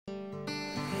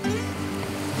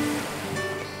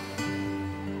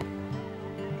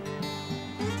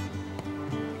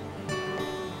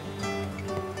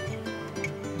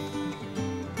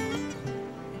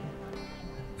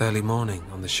Early morning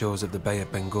on the shores of the Bay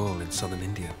of Bengal in southern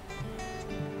India.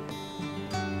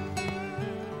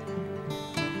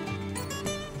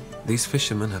 These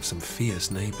fishermen have some fierce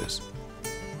neighbours.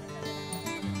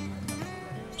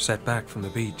 Set back from the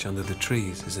beach under the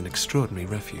trees is an extraordinary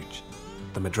refuge,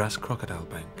 the Madras Crocodile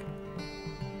Bank.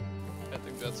 I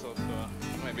think that's also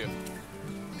maybe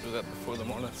do that before the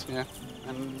mornings. Yeah,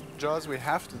 and jaws we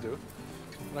have to do.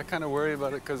 But I kind of worry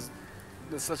about it because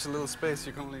there's such a little space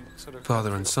you can only sort of...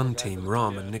 Father and son team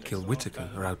Ram and Nikhil Whitaker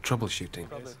are out troubleshooting.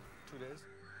 Probably 2 days.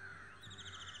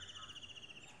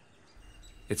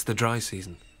 It's the dry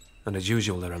season, and as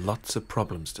usual there are lots of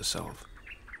problems to solve.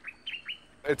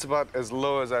 It's about as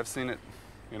low as I've seen it,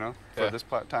 you know, for this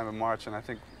time of March, and I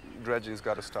think dredging's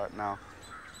got to start now.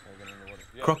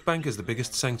 Croc Bank is the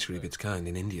biggest sanctuary of its kind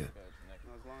in India.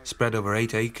 Spread over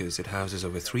 8 acres, it houses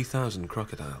over 3,000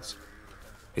 crocodiles.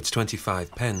 Its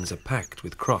 25 pens are packed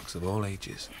with crocs of all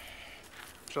ages.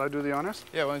 Shall I do the honors?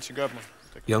 Yeah, why don't you grab one?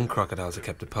 Young crocodiles are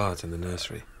kept apart in the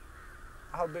nursery.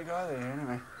 How big are they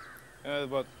anyway?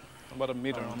 About a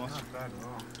meter almost. Not bad at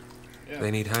all. Yeah. They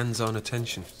need hands-on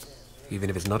attention, even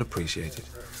if it's not appreciated.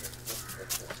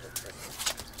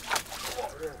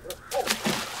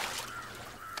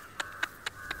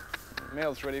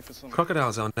 Male's ready for some.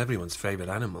 Crocodiles aren't everyone's favourite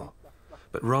animal,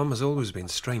 but Ram has always been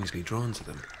strangely drawn to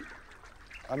them.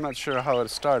 I'm not sure how it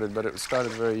started, but it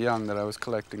started very young that I was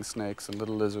collecting snakes and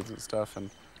little lizards and stuff, and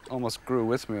almost grew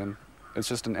with me, and it's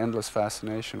just an endless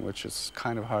fascination, which is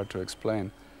kind of hard to explain.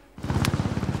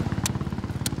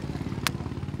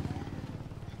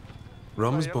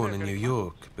 Ram was born in New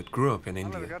York, but grew up in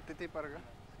India.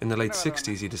 In the late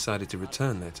 60s, he decided to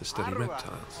return there to study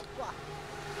reptiles.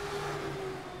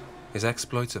 His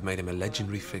exploits have made him a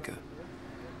legendary figure.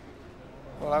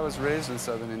 Well, I was raised in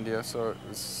southern India, so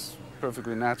it's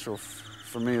perfectly natural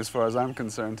for me, as far as I'm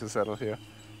concerned, to settle here.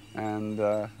 And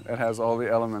it has all the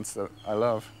elements that I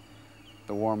love.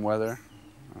 The warm weather,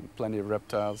 and plenty of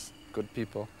reptiles, good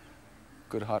people,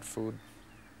 good hot food.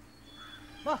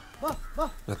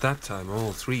 At that time,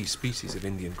 all 3 species of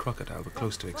Indian crocodile were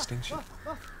close to extinction.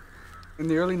 In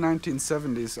the early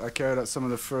 1970s, I carried out some of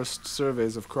the first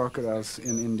surveys of crocodiles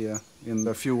in India, in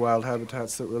the few wild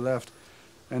habitats that were left.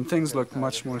 And things looked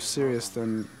much more serious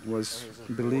than was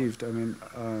believed. I mean,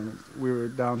 we were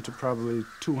down to probably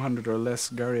 200 or less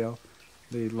gharial,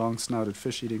 the long-snouted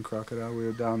fish-eating crocodile. We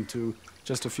were down to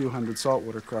just a few hundred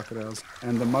saltwater crocodiles.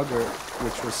 And the mugger,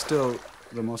 which was still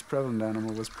the most prevalent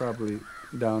animal, was probably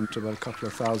down to about a couple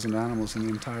of thousand animals in the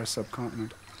entire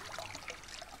subcontinent.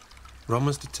 Ram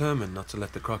was determined not to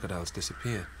let the crocodiles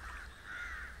disappear.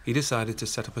 He decided to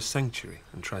set up a sanctuary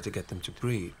and try to get them to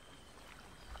breed.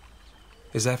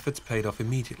 His efforts paid off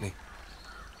immediately.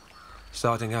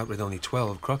 Starting out with only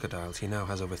 12 crocodiles, he now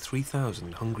has over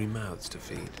 3,000 hungry mouths to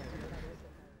feed.